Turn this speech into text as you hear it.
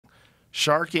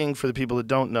Sharking, for the people that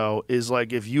don't know, is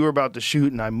like if you were about to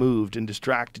shoot and I moved and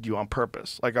distracted you on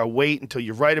purpose. Like I wait until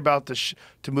you're right about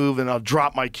to move and I'll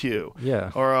drop my cue.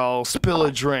 Yeah. Or I'll spill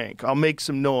a drink. I'll make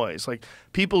some noise. Like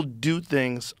people do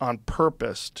things on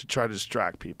purpose to try to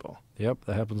distract people. Yep,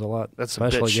 that happens a lot. That's some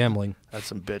especially bitch gambling. That's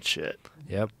some bitch shit.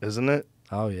 Yep. Isn't it?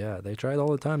 Oh yeah, they try it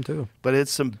all the time too. But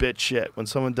it's some bitch shit. When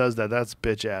someone does that, that's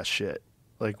bitch ass shit.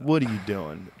 Like, what are you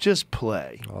doing? Just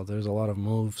play. Well, there's a lot of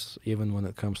moves, even when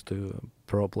it comes to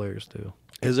pro players too.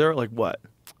 Is there like what?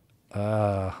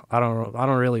 I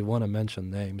don't really want to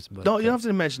mention names, but No, you don't have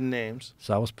to mention names.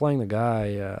 So I was playing a guy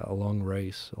a long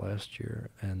race last year,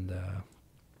 and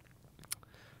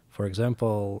for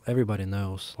example, everybody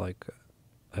knows like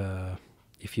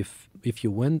if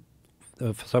you win,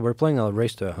 so we're playing a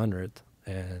race to 100,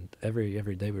 and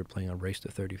every day we're playing a race to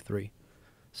 33.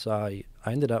 So I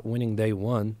ended up winning day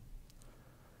 1,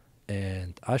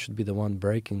 and I should be the one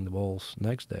breaking the balls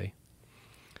next day.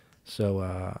 So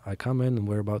I come in and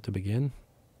we're about to begin,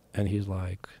 and he's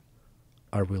like,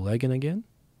 "Are we legging again?"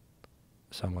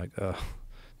 So I'm like,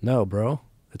 "No, bro,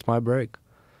 it's my break."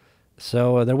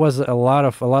 So there was a lot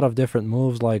of different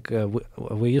moves. Like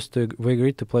we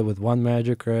agreed to play with one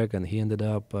magic rack, and he ended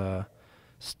up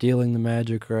stealing the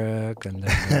magic rack, and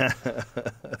then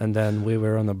and then we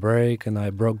were on a break, and I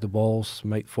broke the balls,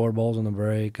 made 4 balls on the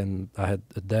break, and I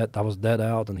was dead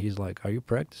out, and he's like, "Are you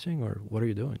practicing or what are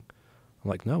you doing?" I'm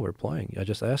like, "No, we're playing. I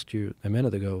just asked you a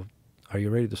minute ago, are you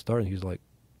ready to start?" And he's like,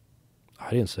 "I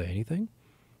didn't say anything."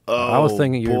 Oh, I was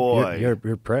thinking boy.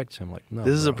 you're practicing. I'm like, "No."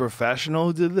 This is a bro. professional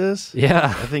who did this? Yeah.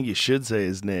 I think you should say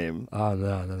his name. Oh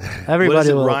no. What does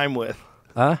it rhyme with?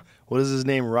 Huh? What does his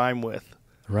name rhyme with?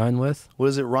 Rhyme with? What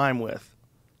does it rhyme with?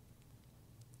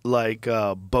 Like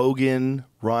Bogan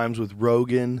rhymes with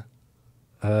Rogan.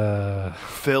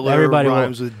 Filler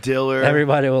rhymes with Diller.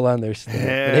 Everybody will understand.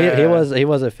 Yeah. But he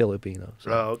was a Filipino.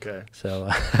 So, Oh, okay. So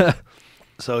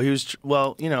So he was,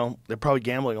 well, you know, they're probably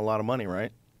gambling a lot of money,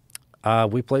 right?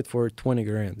 we played for 20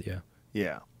 grand. Yeah.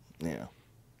 Yeah, yeah.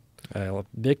 A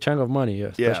big chunk of money.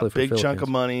 Yeah. Yeah, Especially for big chunk of Philippines.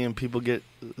 money, and people get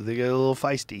a little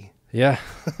feisty. Yeah.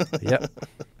 Yep.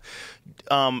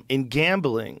 In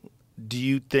gambling, do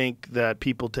you think that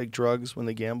people take drugs when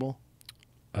they gamble?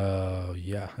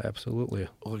 Yeah, absolutely.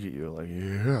 Look at you, like,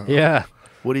 yeah. Yeah.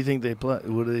 What do you think they play?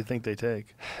 What do they think they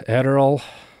take? Adderall.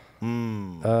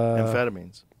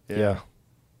 Amphetamines. Yeah.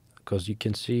 Because you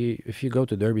can see, if you go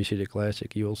to Derby City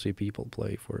Classic, you will see people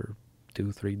play for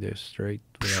 2-3 days straight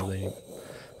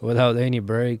without any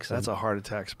breaks. That's a heart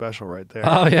attack special right there.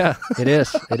 Oh yeah, it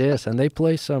is. It is, and they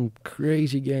play some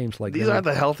crazy games like These aren't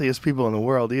the healthiest people in the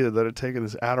world either that are taking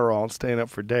this Adderall and staying up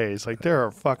for days. Like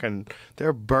they're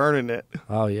burning it.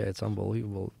 Oh yeah, it's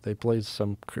unbelievable. They play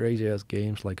some crazy ass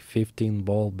games like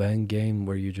 15-ball bang game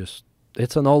where you just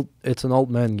it's an old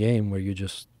man game where you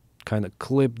just kind of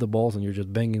clip the balls and you're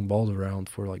just banging balls around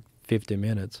for like 50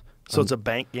 minutes. So it's a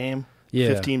bank game. Yeah.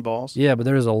 15 balls. Yeah, but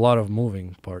there is a lot of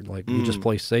moving part. Like you just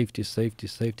play safety as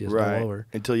Right. all over.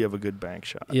 Until you have a good bank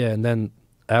shot. Yeah, and then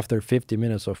after 50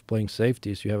 minutes of playing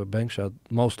safeties, you have a bank shot.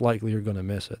 Most likely you're gonna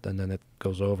miss it, and then it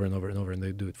goes over and over and over, and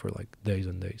they do it for like days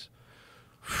and days.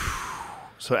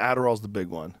 So Adderall's the big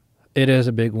one. It is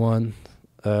a big one.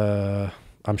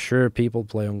 I'm sure people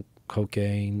play on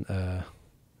cocaine.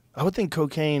 I would think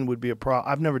cocaine would be a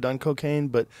problem. I've never done cocaine,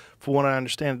 but from what I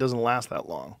understand, it doesn't last that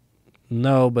long.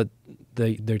 No, but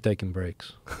they're taking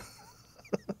breaks.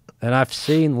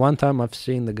 And one time I've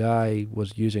seen the guy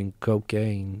was using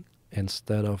cocaine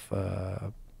instead of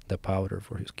the powder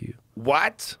for his cue.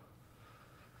 What?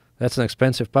 That's an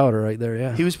expensive powder right there,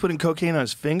 yeah. He was putting cocaine on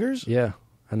his fingers? Yeah,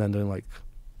 and then doing like...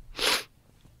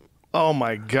 Oh,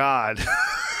 my God.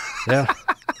 Yeah.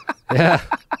 Yeah.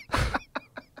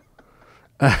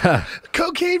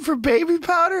 Cocaine for baby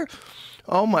powder?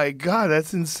 Oh, my God,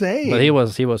 that's insane. But he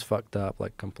was fucked up,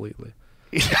 like, completely.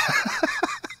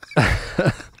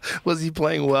 Was he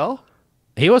playing well?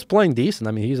 He was playing decent.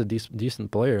 I mean, he's a decent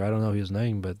player. I don't know his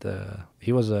name, but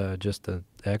he was just an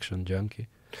action junkie.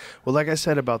 Well, like I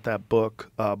said about that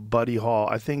book, Buddy Hall,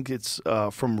 I think it's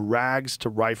From Rags to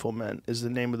Riflemen is the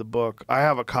name of the book. I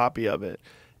have a copy of it,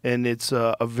 and it's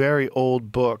a very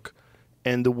old book,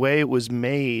 and the way it was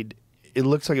made, it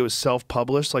looks like it was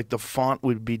self-published, like the font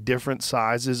would be different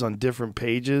sizes on different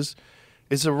pages.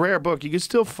 It's a rare book. You can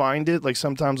still find it, like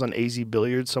sometimes on AZ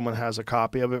Billiards, someone has a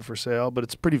copy of it for sale, but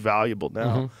it's pretty valuable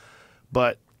now.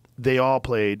 But they all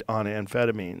played on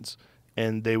amphetamines,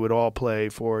 and they would all play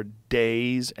for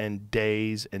days and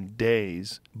days and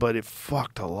days, but it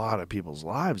fucked a lot of people's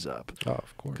lives up. Oh,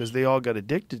 of course. Because they all got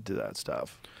addicted to that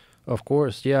stuff. Of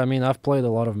course, yeah. I mean, I've played a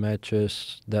lot of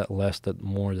matches that lasted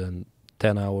more than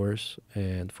 10 hours,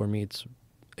 and for me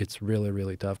it's really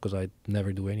really tough because I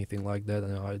never do anything like that.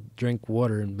 And I drink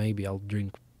water, and maybe I'll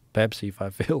drink Pepsi if I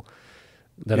feel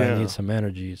that I Yeah. need some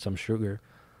energy, some sugar.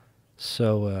 So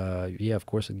yeah, of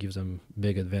course it gives them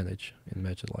big advantage in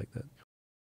matches like that.